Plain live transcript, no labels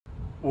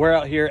We're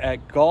out here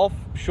at Gulf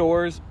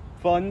Shores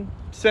Fun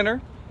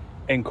Center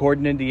in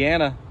Corden,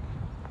 Indiana,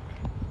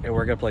 and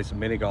we're gonna play some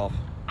mini golf.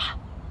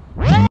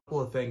 A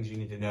couple of things you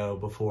need to know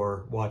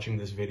before watching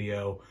this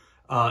video,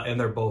 and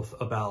they're both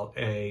about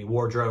a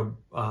wardrobe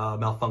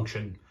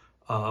malfunction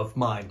of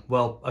mine.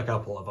 Well, a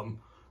couple of them.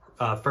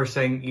 First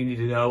thing you need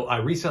to know,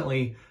 I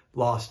recently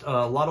lost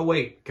a lot of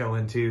weight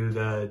going to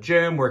the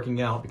gym,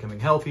 working out,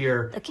 becoming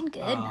healthier. Looking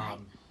good, Mike.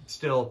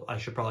 Still, I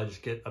should probably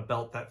just get a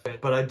belt that fit,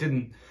 but I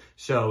didn't,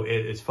 so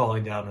it is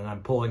falling down and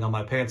I'm pulling on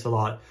my pants a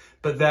lot.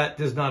 But that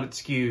does not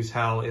excuse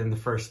how in the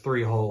first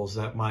 3 holes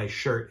that my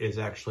shirt is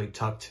actually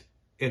tucked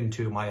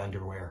into my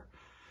underwear.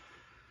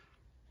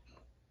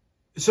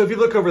 So if you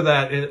look over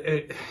that,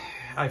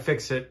 I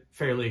fix it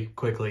fairly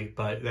quickly,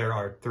 but there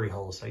are 3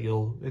 holes that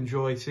you'll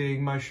enjoy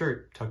seeing my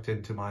shirt tucked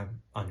into my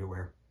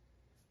underwear.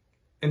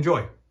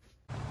 Enjoy.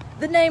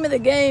 The name of the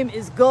game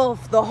is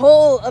golf. The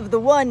hole of the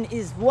one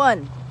is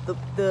one.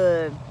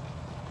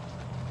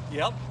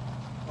 Yep.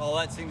 Well,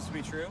 that seems to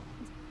be true.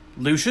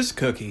 Lucius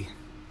Cookie.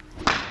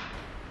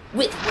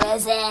 With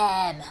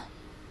WEZSYM.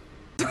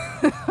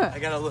 I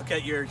gotta look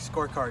at your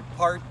scorecard.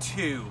 Part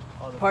 2.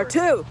 Part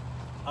 2.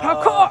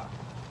 Parkour.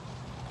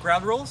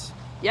 Ground rules.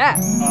 Yeah.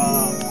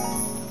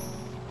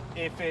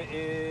 If it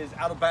is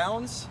out of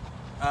bounds,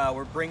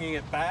 we're bringing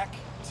it back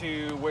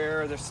to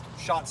where the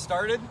shot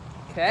started.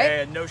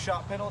 Okay. And no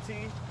shot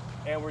penalty.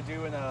 And we're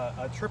doing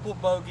a triple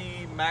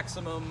bogey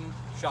maximum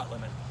shot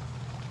limit.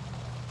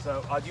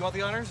 So, do you want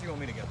the honors or you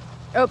want me to go?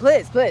 Oh,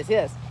 please,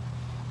 yes.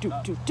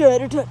 Just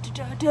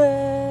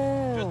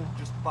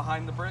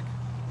behind the brick,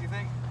 you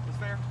think is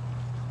fair?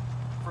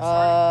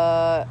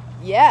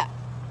 Yeah.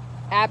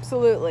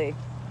 Absolutely.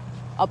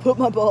 I'll put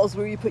my balls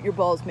where you put your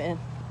balls, man.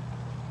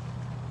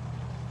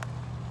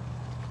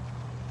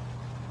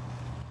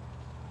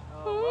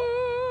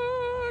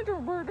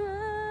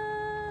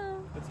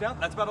 It's down.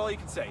 That's about all you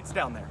can say. It's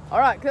down there. All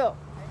right, cool.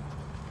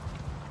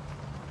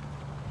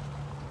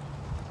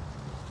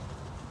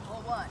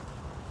 Hole 1.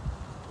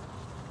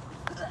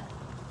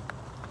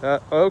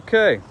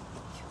 Okay. I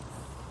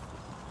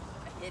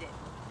hit it.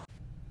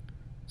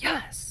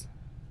 Yes.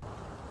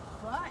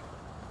 Fine.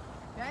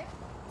 Okay.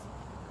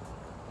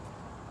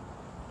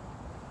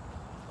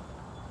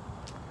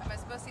 Am I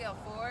supposed to yell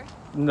 4?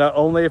 No,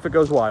 only if it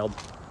goes wild.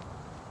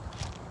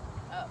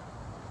 Oh.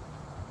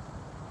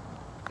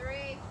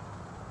 3.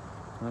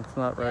 That's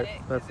not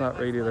right. That's not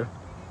right either.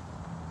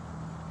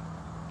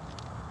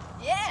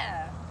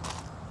 Yeah.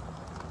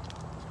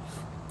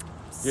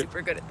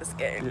 Super good at this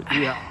game.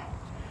 Yeah.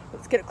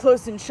 Let's get a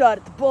close-in shot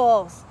at the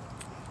balls.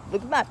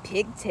 Look at my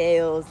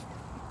pigtails.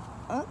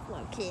 Oh,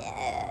 look at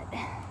it.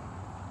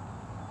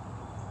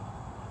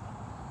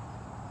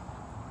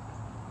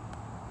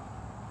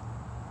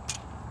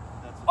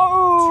 That's 2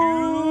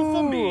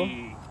 for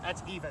me.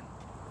 That's even.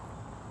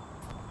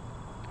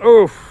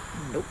 Oof.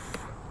 Nope.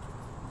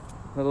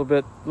 A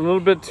little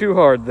bit too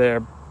hard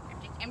there.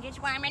 I'm just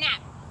warming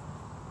up.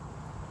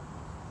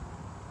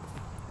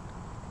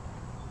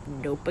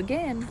 Nope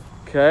again.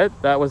 Okay,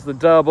 that was the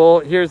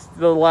double. Here's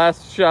the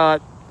last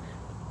shot.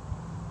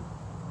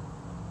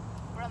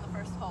 We're on the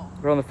first hole.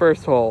 We're on the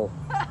first hole.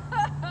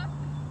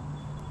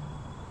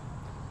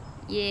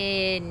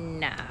 Yeah,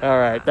 nah. All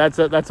right, that's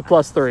a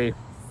 +3.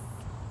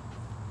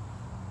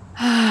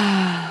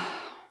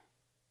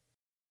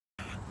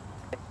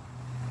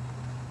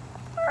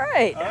 All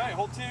right. All right,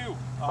 hole 2.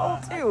 Hole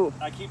 2.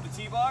 I keep the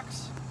tee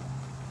box.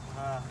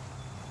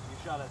 You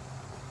shot a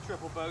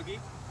triple bogey.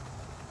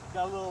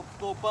 Got a little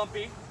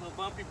bumpy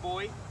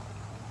boy.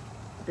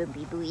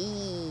 Bumpy boy.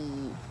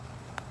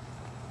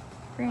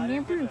 I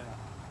didn't get it.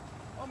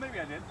 Oh, maybe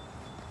I did.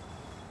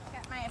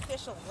 Got my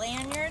official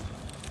lanyard.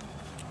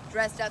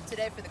 Dressed up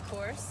today for the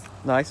course.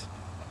 Nice.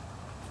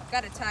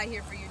 Got a tie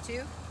here for you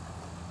too.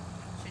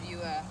 Should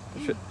you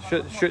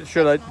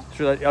Should I?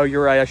 Oh,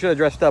 you're right. I should have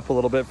dressed up a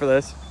little bit for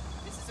this.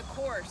 This is a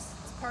course.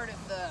 It's part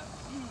of the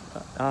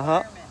Uh-huh.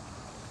 environment.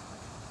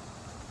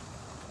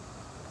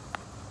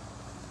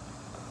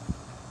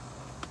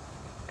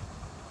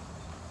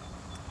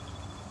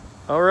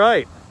 All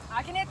right.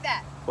 I can hit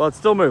that. Well, it's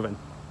still moving.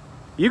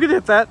 You can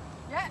hit that.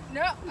 Yeah,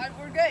 no,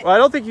 we're good. Well, I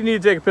don't think you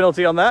need to take a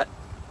penalty on that.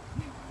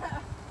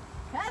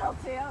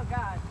 Penalty, oh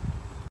God.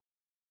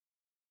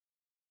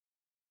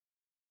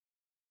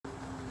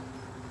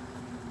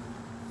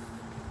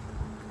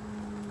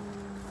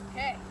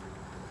 Okay.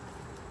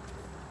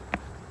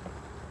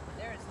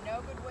 There is no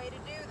good way to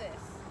do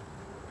this.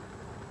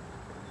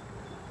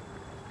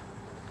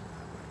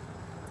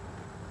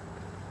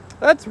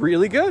 That's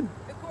really good.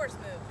 The course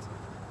moved.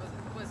 It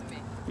wasn't me.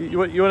 You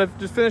want to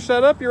just finish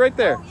that up? You're right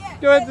there. Oh, yeah.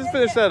 Go ahead, Yeah, just yeah,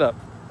 finish yeah. that up.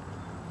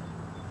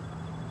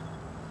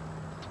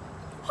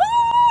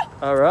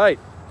 All right.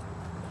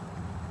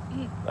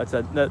 That's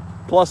a net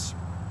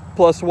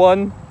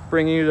 +1,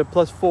 bringing you to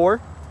 +4.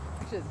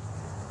 Which is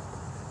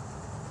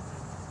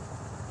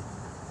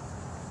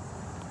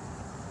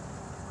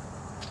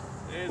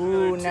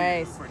ooh,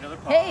 nice.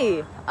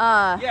 Hey,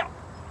 Yeah.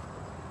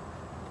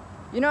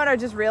 you know what I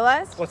just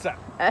realized? What's that?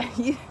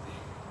 You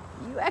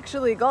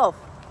actually golf.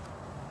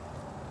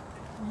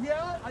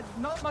 Yeah,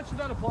 not much of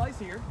that applies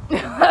here.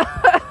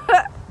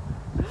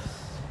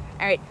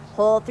 All right,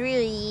 hole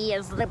 3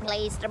 is the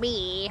place to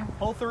be.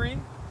 Hole 3, Okay,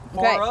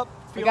 far up,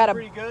 we feeling got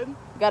pretty good.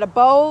 a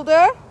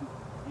boulder,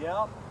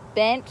 Yep.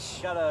 bench.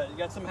 You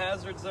got some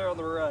hazards there on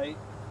the right.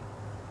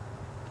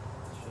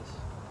 Just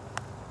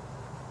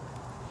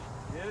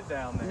get it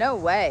down there. No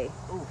way.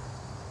 Oof.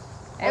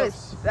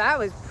 That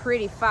was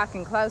pretty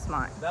fucking close,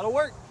 Mike. That'll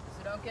work.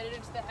 So don't get it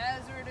into the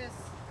hazardous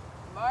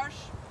marsh,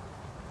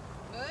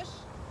 bush,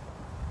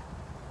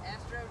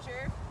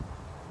 astroturf.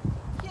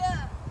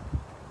 Yeah.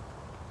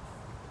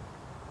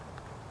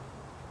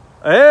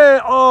 Hey,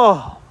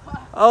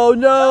 oh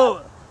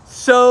no.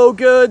 So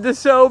good to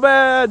so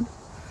bad.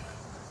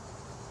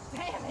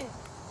 Damn it.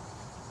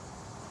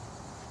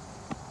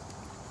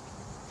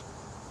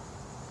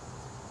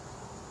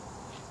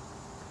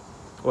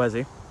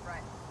 WEZSYM.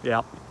 Right.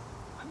 Yep.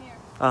 I'm here.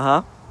 Uh-huh.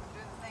 I'm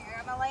doing this thing. I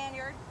got my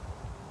lanyard.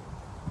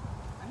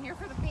 I'm here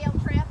for the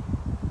field trip.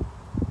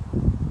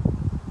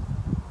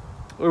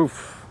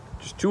 Oof.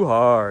 Just too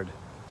hard.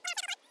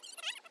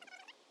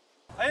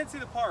 I didn't see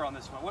the par on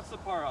this one. What's the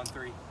par on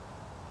 3? Do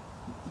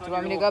you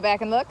want me to go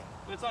back and look?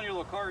 It's on your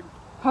little card.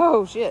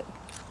 Oh, shit.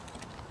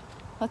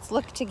 Let's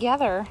look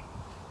together.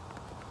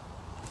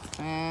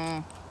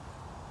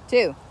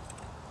 2.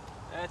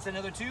 That's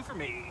another 2 for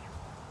me.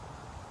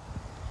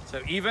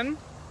 So even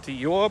to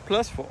your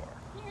 +4.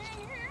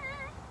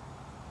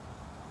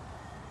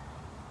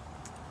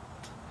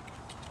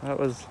 That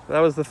was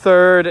the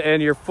 3rd,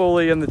 and you're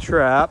fully in the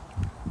trap.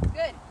 Good.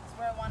 That's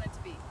where I want it to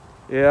be.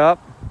 Yep.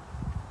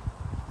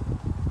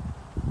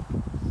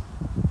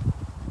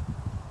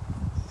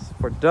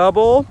 For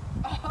double,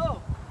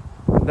 Oh,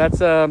 that's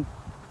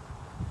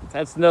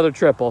another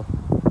triple.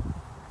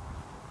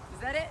 is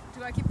that it?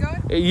 Do I keep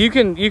going? You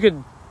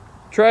could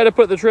try to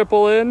put the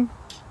triple in.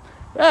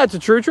 That's a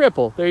true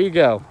triple. There you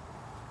go.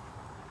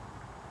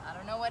 I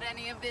don't know what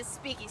any of this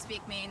speaky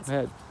speak means.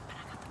 Yeah.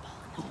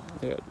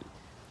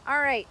 All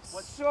right,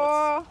 What's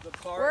so the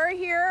par? we're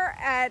here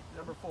at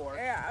Number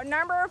 4.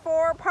 number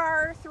 4,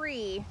 par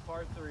 3,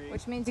 Par 3.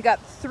 which means you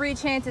got 3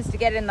 chances to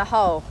get in the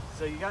hole.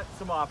 So you got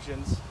some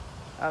options.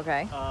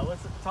 Okay.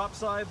 Let's at the top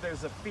side.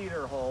 There's a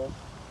feeder hole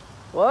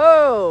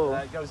Whoa.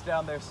 that goes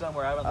down there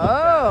somewhere. I haven't looked at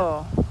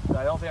Oh. it. But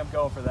I don't think I'm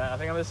going for that. I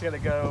think I'm just gonna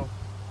go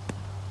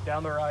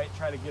down the right,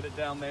 try to get it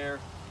down there,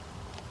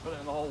 put it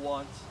in the hole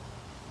once.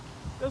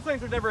 Those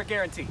things are never a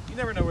guarantee. You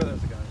never know where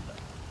those are going to end up.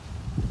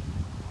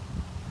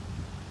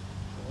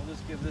 So we'll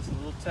just give this a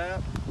little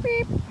tap.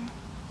 Beep.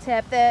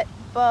 Tap that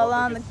ball Don't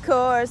on the think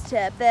course.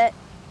 Tap that.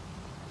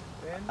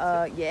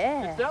 And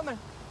Yeah. it's down there.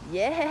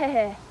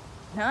 Yeah.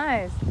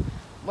 Nice.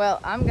 Well,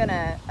 I'm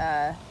gonna.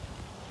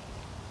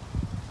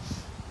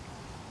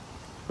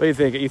 What do you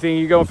think? You think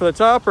you going for the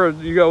top or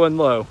you going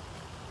low?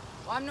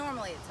 Well, I'm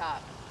normally at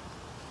top,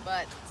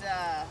 but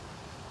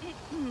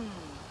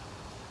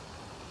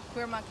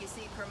queer monkey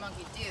see, queer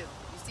monkey do. You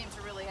seem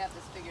to really have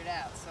this figured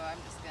out, so I'm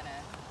just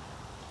gonna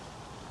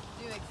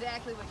do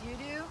exactly what you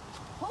do.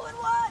 Hole in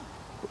one.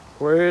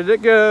 Where did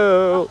it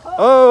go?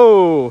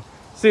 Oh!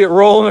 See it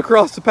rolling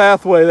across the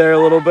pathway there a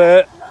little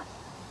bit.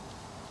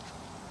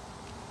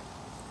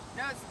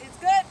 No, it's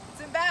good.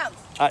 It's in bounds.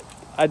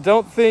 I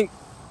don't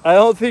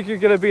think you're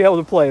gonna be able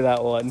to play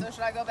that one. So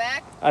should I go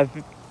back?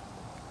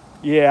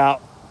 Yeah.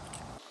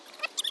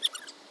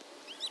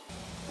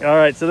 All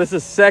right, so this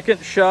is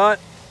second shot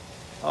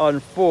on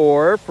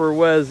 4 for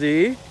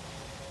WEZSYM.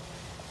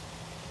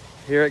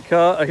 Here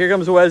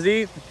comes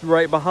WEZSYM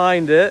right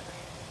behind it.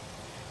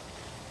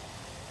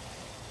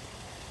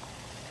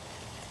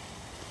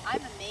 I'm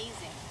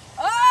amazing.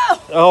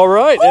 Oh! All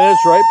right, and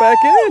it's right back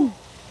in.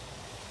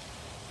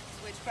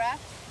 Switchcraft,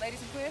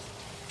 ladies and queers.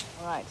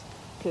 All right,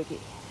 Cookie,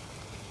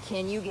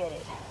 can you get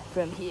it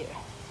from here?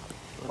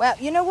 Well,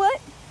 you know what?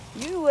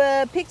 You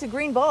picked a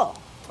green ball.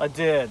 I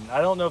did.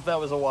 I don't know if that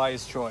was a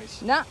wise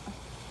choice. No,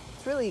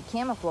 it's really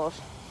camouflage.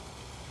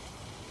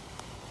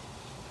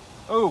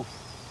 Oh,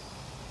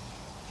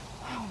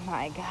 Oh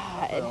my put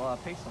a God. lot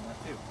of pace on that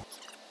too.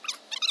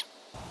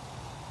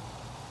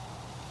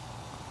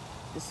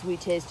 The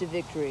sweet taste of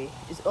victory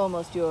is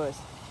almost yours.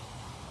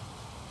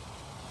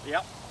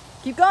 Yep.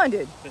 Keep going,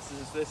 dude. This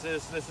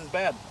is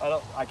bad.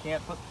 I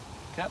can't put.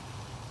 Yep.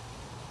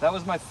 That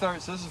was my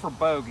 3rd. So this is for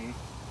bogey.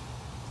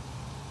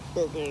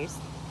 Boogers.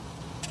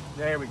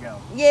 There we go.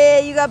 Yeah,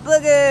 you got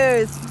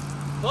boogers.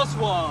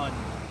 +1.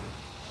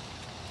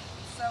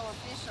 So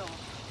official.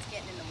 It's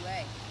getting in the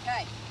way.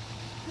 Okay.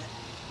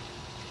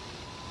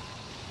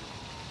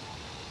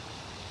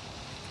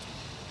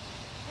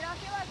 Did I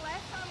feel like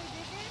last time we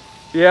did this,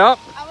 Yep.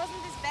 I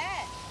wasn't this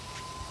bad?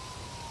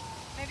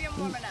 Maybe I'm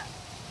warming up.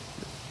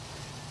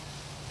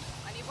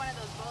 I need one of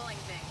those bowling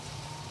things.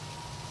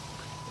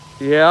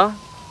 Yeah.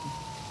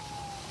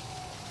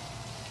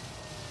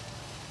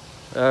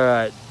 All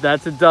right,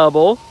 that's a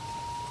double.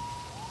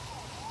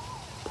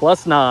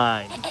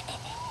 +9.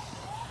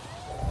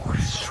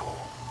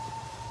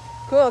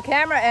 Cool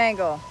camera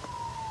angle.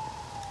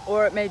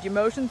 Or it made you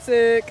motion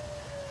sick.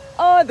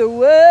 Either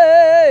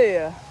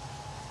way.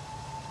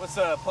 What's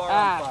par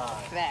Ah,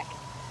 on 5? back.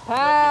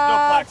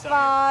 plaques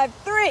out 5,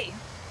 3. here.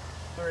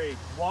 3.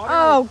 Water.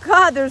 Oh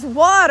God, there's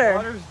water.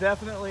 Water's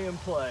definitely in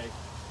play.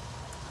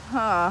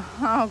 Oh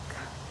God.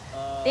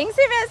 Things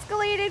have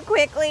escalated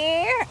quickly.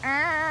 It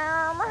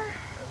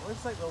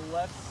looks like the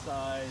left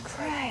side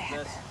Crap. has the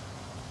best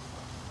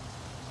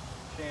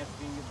chance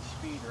you can get the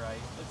speed right.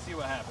 Let's see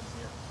what happens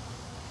here.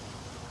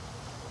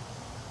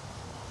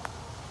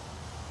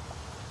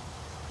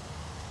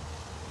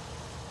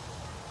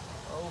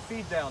 Oh,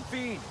 feed down,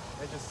 feed!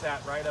 It just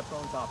sat right up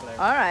on top of there.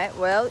 All right,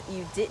 well,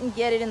 you didn't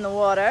get it in the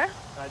water.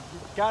 I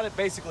got it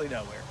basically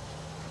nowhere.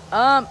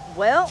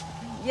 Well,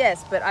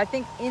 yes, but I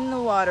think in the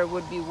water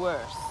would be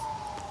worse.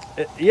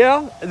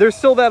 Yeah, there's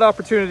still that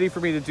opportunity for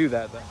me to do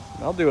that, though.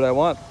 I'll do what I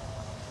want. Do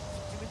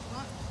what you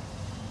want.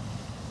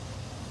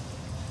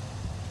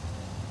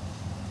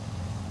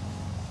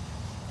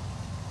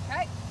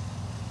 Okay.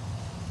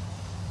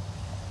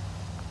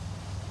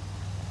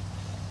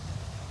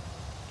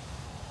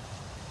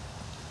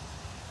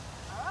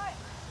 All right.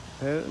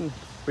 And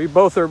we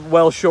both are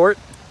well short.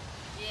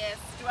 Yes.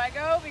 Do I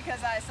go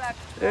because I suck?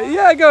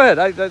 Yeah, go ahead.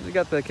 I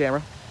got the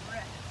camera.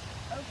 Right.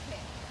 Okay.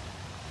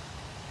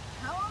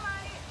 How am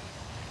I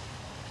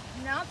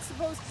not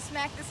supposed to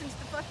smack this into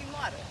the fucking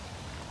water?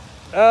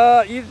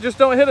 You just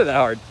don't hit it that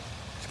hard.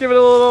 Just give it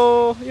a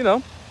little, you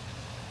know.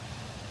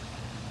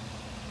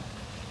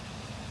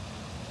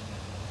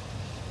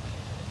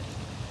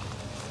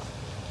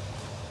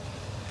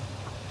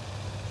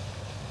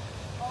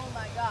 Oh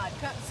my God.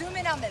 Zoom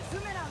in on this.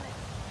 Zoom in on this.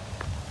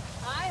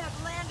 I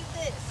have landed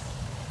this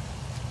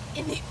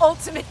in the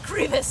ultimate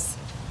crevice.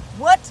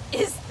 What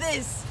is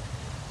this?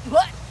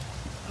 What?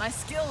 My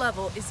skill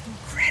level is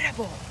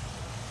incredible.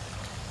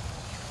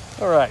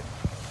 All right.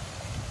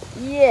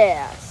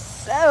 Yeah,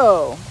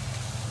 so.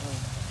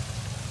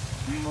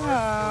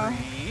 Number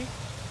 3.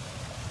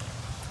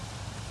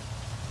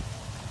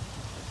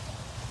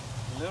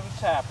 Little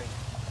tapping.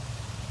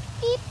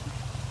 Beep.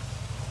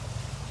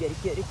 Get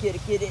it, get it, get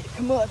it, get it.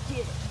 Come on, get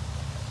it.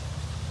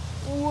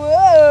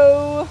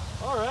 Whoa.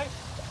 All right.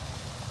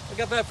 I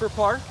got that for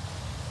par.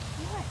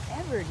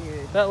 Whatever,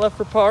 dude. That left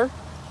for par.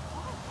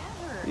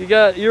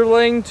 Whatever. You're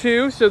laying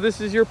 2, so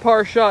this is your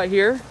par shot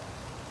here.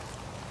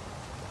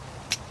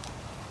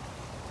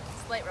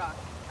 Slate rock.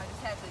 I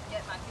just had to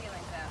get my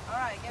feelings out. All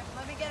right,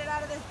 let me get it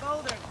out of this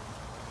boulder.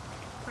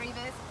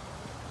 Crevice.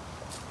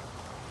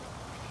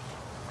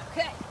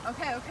 Okay,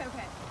 okay, okay,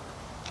 okay.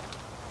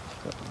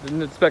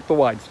 Didn't expect the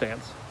wide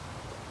stance.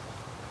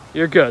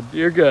 You're good.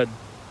 You're good.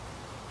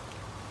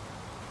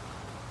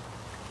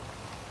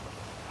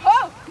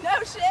 Oh,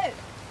 no shit.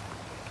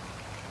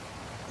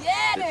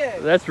 Yeah,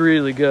 dude. That's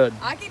really good.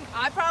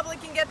 I probably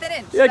can get that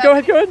in. Yeah, go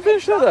ahead and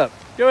finish that up.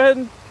 Go ahead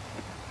and.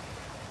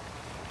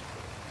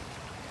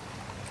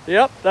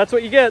 Yep, that's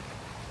what you get.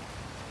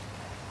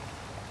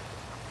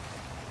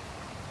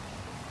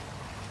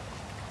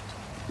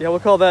 Yeah, we'll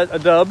call that a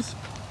dubs.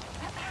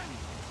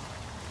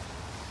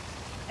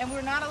 And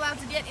we're not allowed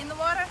to get in the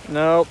water?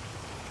 Nope.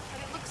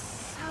 But it looks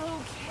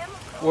so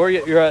chemical. Where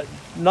you're at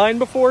 9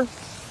 before?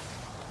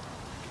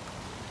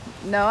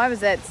 No, I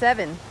was at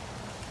 7.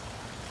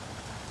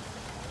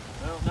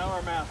 Well, now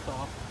our math's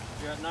off.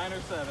 You're at 9 or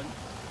 7.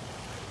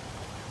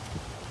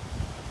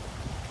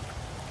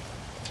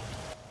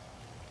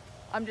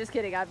 I'm just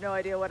kidding. I have no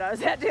idea what I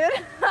was at, dude.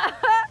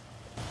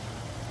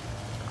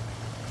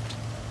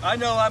 I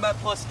know I'm at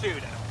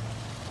 +2 now.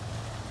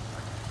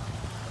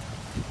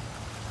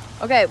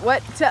 Okay,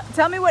 what?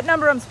 Tell me what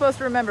number I'm supposed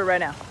to remember right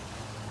now.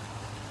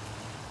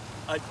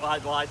 I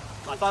thought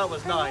it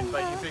was 9,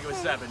 but you think it was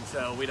 7,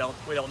 so we don't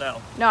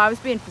know. No, I was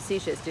being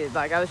facetious, dude.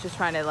 Like I was just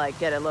trying to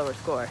get a lower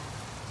score.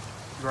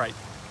 Right.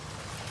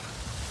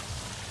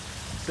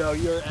 So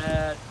you're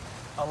at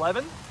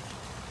 11?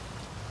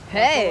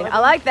 Hey, 11? I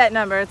like that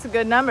number. It's a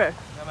good number.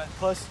 I'm at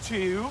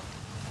 +2.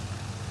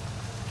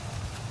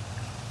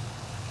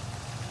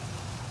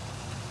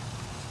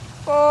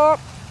 Oh.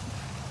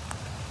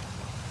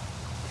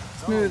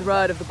 Smooth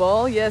ride of the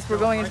ball. Yes, we're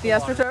going into the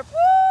AstroTurf.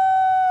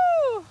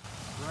 Woo!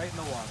 Right in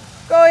the water.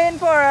 Go in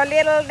for a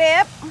little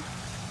dip.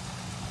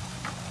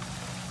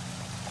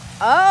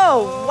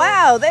 Oh,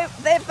 wow.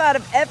 They've thought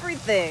of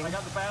everything. I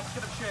got the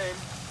basket of shame.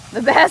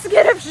 The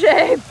basket of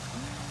shame.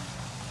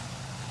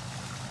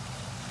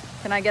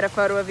 Can I get a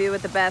photo of you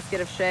with the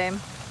basket of shame? You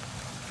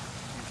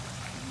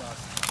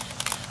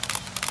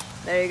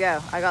must. There you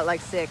go. I got like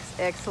 6.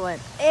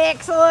 Excellent.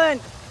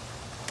 Excellent.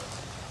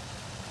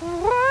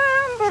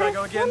 Should I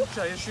go again?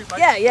 Should I just shoot my,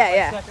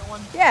 Yeah. my second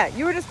one? Yeah,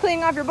 you were just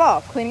cleaning off your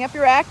ball, cleaning up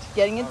your act,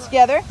 getting it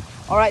together.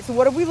 All right, so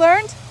what have we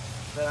learned?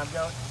 Then I'm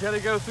gonna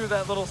go through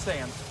that little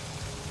sand.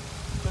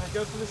 Gonna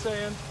go through the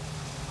sand.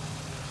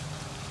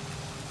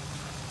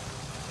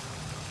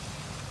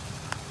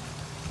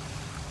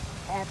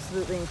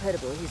 Absolutely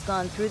incredible. He's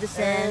gone through the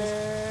sand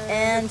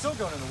and It's still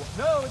going in the water.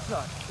 No, it's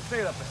not. It's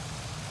staying up there.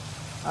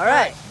 All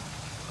right.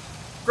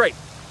 Great.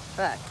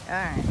 Fuck. All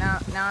right.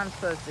 Now I'm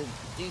supposed to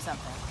do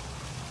something.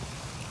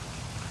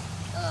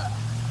 Ugh.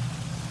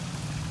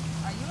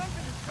 Are you in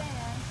for the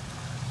sand?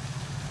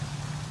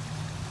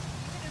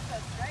 You can just go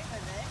straight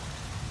with it.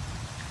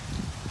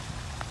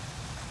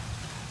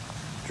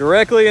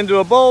 directly into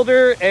a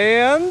boulder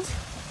and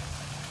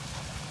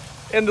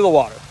into the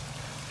water.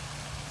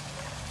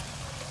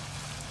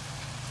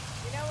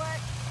 You know what?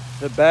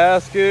 The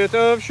basket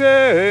of It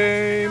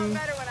shame. felt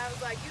better when I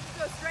was like, you can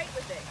go straight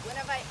with it. When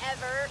have I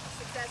ever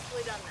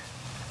successfully done that?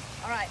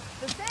 All right,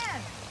 so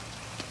then,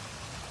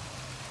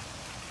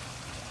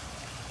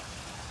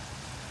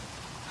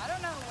 I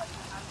don't know what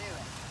I'm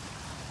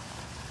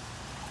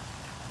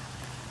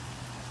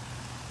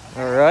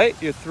doing. All right,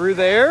 you're through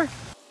there.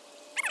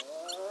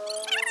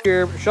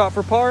 Your shot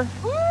for par.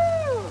 Woo!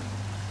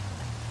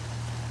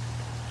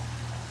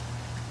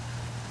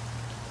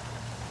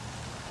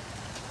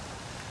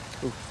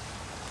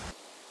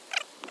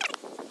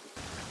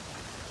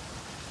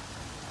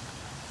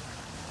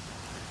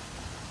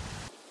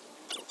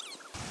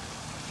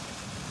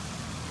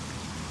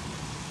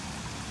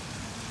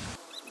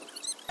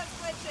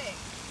 Switching.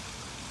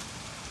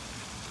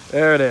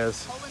 There it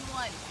is. Hole in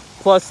one.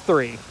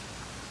 +3.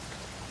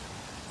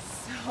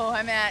 So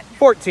I'm at,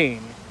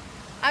 14.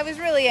 I was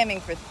really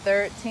aiming for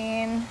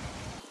 13.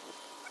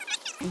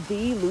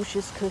 The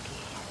Lucius Cookie.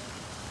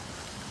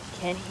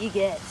 Can he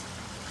get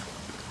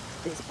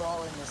this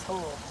ball in this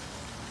hole?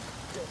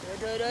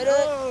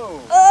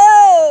 No.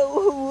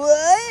 Oh,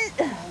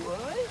 what?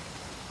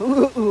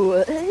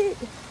 What?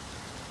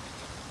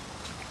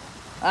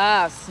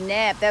 Ah,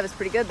 snap. That was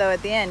pretty good, though,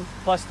 at the end.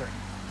 +3.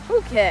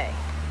 Okay.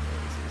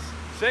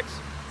 6.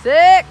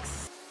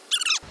 6,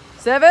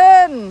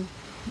 7.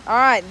 All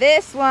right,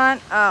 this one.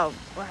 Oh,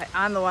 right,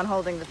 I'm the one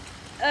holding the.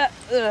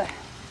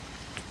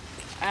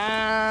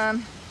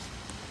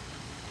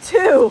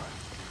 2.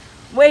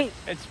 Wait,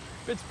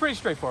 It's pretty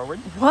straightforward.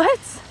 what?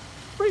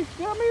 I mean,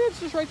 it's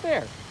just right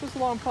there. Just a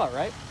long putt,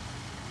 right?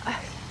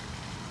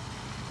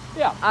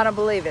 Yeah. I don't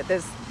believe it.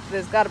 There's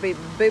got to be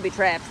booby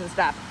traps and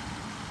stuff.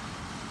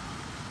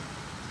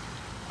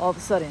 All of a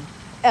sudden,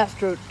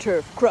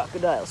 astroturf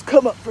crocodiles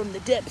come up from the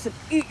depths and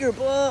eat your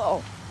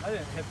ball. I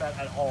didn't hit that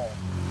at all.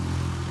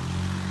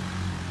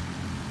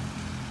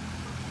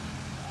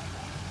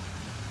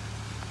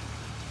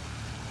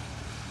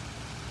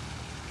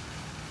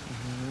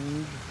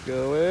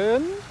 Go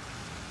in.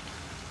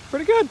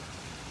 Pretty good.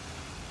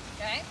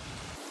 Okay.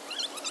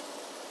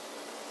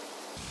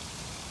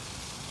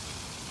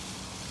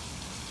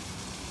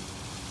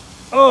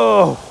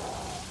 Oh,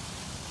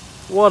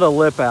 what a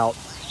lip out.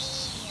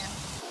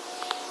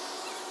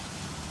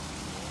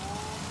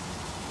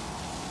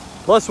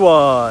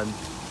 +1.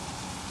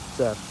 It's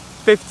a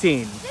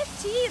 15.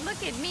 15.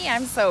 Look at me.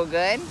 I'm so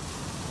good.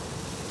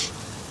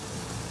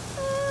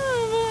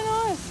 Oh, very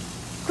nice.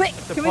 Quick,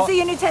 can we see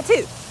your new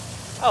tattoo?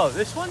 Oh,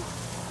 this one?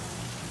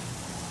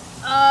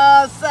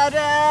 Oh, so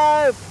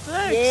dope.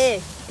 Thanks. Yeah.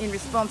 In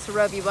response to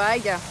Robbie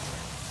Wagner.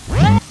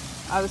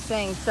 I was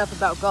saying stuff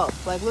about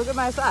golf. Like, look at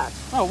my socks.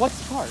 Oh, what's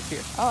the card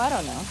here? Oh, I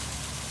don't know.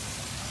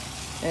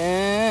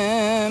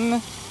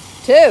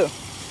 2.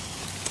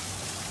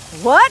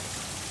 What?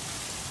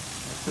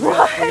 We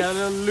got a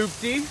little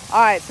loopy.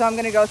 All right, so I'm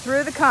gonna go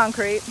through the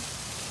concrete.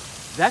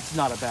 That's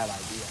not a bad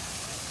idea.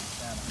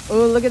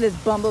 Oh, look at this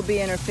bumblebee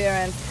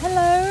interference.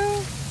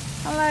 Hello.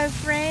 Hello,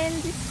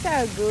 friends. It's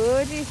so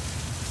good.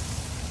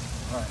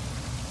 All right.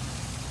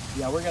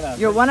 Yeah, we're gonna.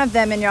 You're one of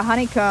them in your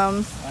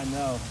honeycombs. I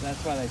know.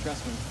 That's why they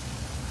trust me.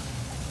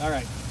 All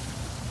right.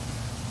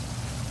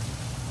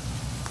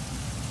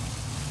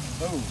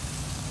 Oh,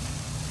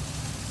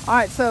 All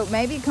right, so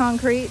maybe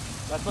concrete.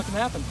 that's what can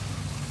happen.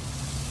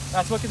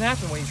 That's what can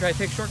happen when you try to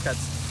take shortcuts,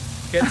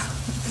 kids.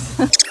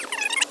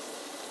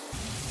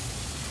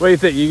 What do you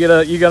think?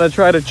 You gonna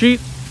try to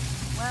cheat?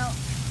 Well,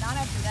 not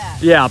after that.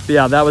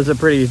 Yeah, that was a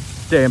pretty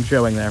damn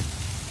showing there.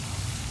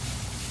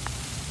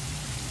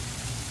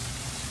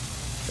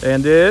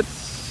 And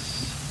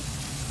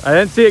it's... I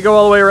didn't see it go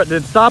all the way around.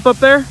 Did it stop up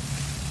there?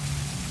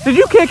 Did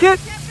you kick it?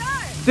 Kept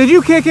going. Did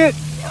you kick it?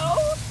 No,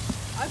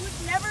 I would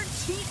never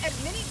cheat at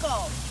mini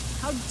golf.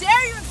 How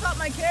dare you insult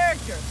my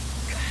character?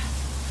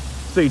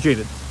 So you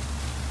cheated.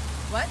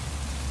 What?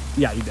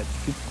 Yeah, you did.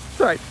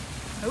 It's all right.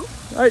 Who?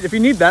 All right, if you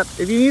need that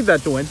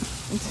to win.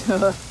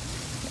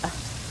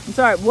 I'm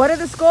sorry, what are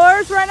the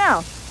scores right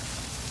now?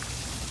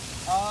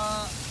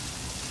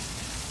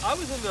 I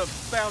was in the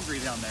boundary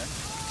down there,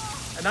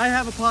 and I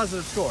have a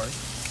positive score.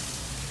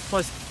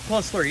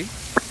 +3.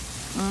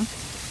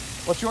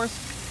 What's yours?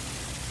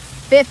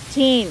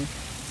 15.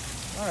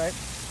 All right.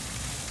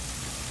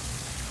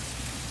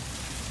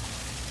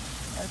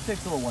 That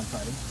takes a little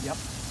one-sided. Yep.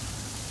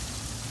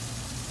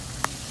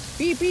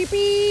 Beep, beep,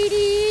 beep,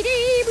 dee,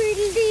 dee, dee,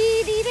 dee,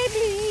 dee, dee,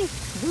 dee,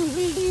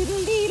 dee,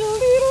 dee, dee,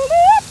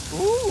 dee.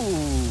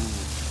 Ooh.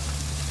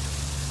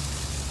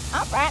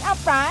 All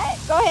right.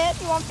 Go ahead.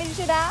 You want to finish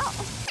it out?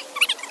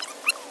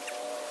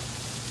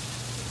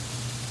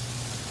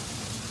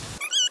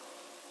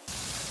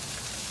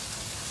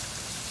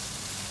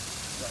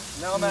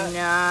 Now I'm at.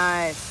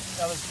 Nice.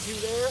 That was 2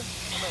 there.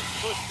 I'm at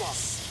first spot.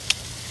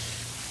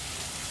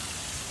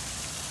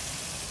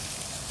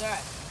 It's all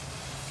right.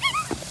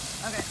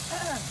 Okay.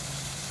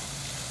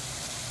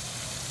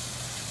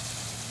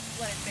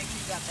 Let it think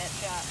you got that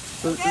shot.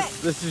 So Okay.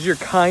 this is your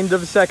kind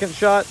of second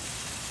shot.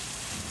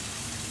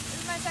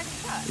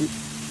 that.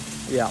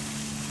 Yeah.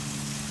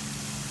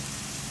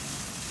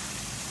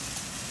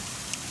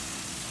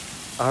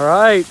 All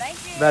right. Thank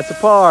you. That's a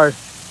par. So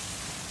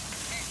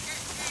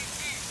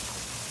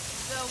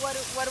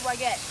what do I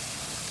get?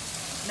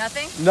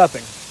 Nothing?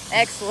 Nothing.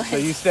 Excellent. So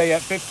you stay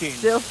at 15.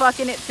 Still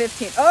fucking at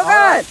 15. Oh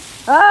God!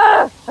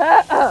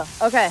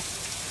 Okay.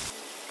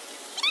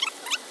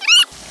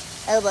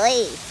 Oh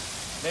boy.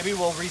 Maybe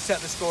we'll reset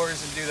the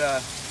scores and do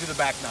the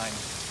back nine.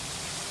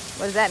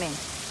 What does that mean?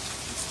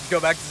 Go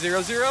back to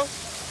 0-0.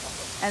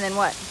 And then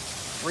what?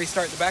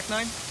 Restart the back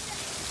nine.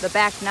 The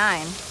back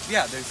nine.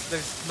 Yeah,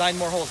 there's 9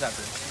 more holes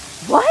after.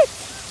 What?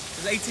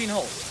 There's 18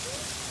 holes.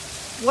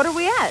 What are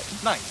we at?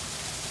 9.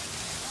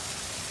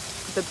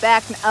 The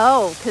back.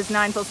 Oh, because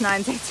 9 plus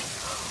 9 is 18.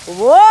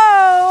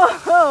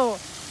 Whoa!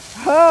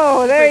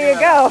 Oh, there you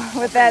go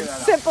with that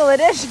simple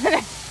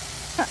addition.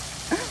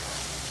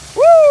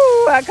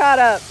 Woo! I caught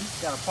up.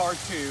 Got a par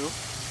 2.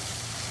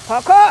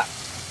 Parkour.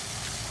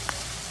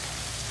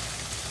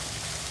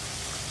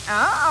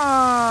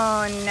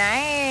 Oh,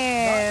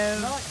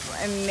 nice.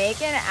 I'm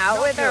making out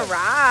Not with good. a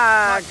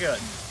rock. Not good.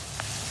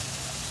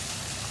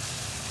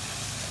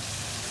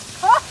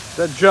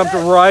 That jumped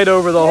right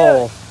over the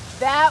hole.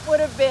 That would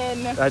have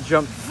been That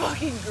jumped.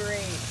 fucking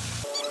great.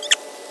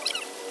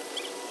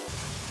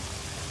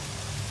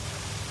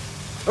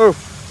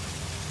 Oof.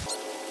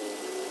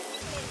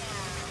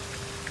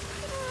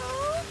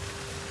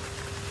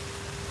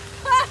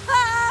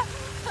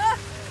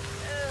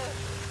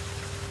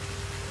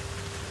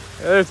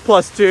 There's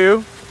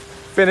 +2,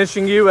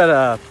 finishing you at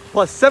a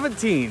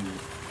 +17.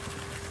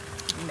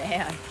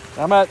 Man.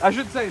 I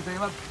should say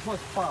I'm at +5.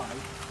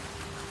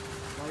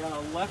 I got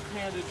a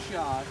left-handed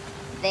shot.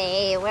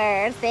 They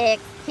were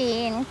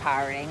 16,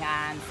 parting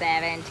on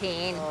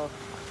 17.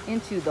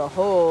 Into the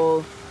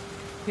hole.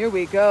 Here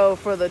we go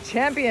for the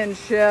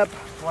championship.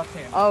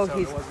 Left-handed. Oh, so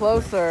he's it wasn't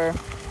closer.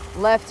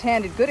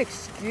 Left-handed. Good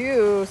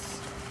excuse.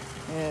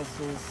 Yes,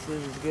 this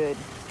is good.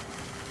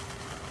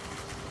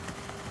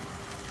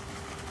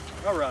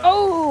 All right.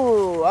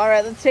 Oh, all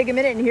right. Let's take a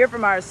minute and hear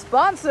from our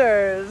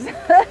sponsors.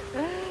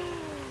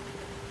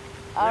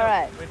 All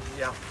right.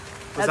 Yeah.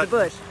 That's a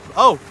bush.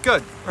 Oh,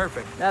 good.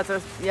 Perfect. That's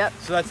our. Yep.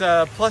 So that's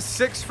a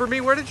 +6 for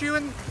me. Where did you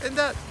end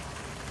that?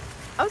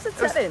 I was at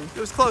 7. It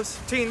was close.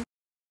 Teen.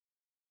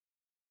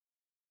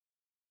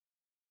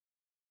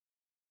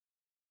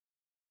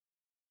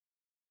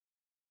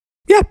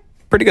 Yeah,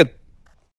 pretty good.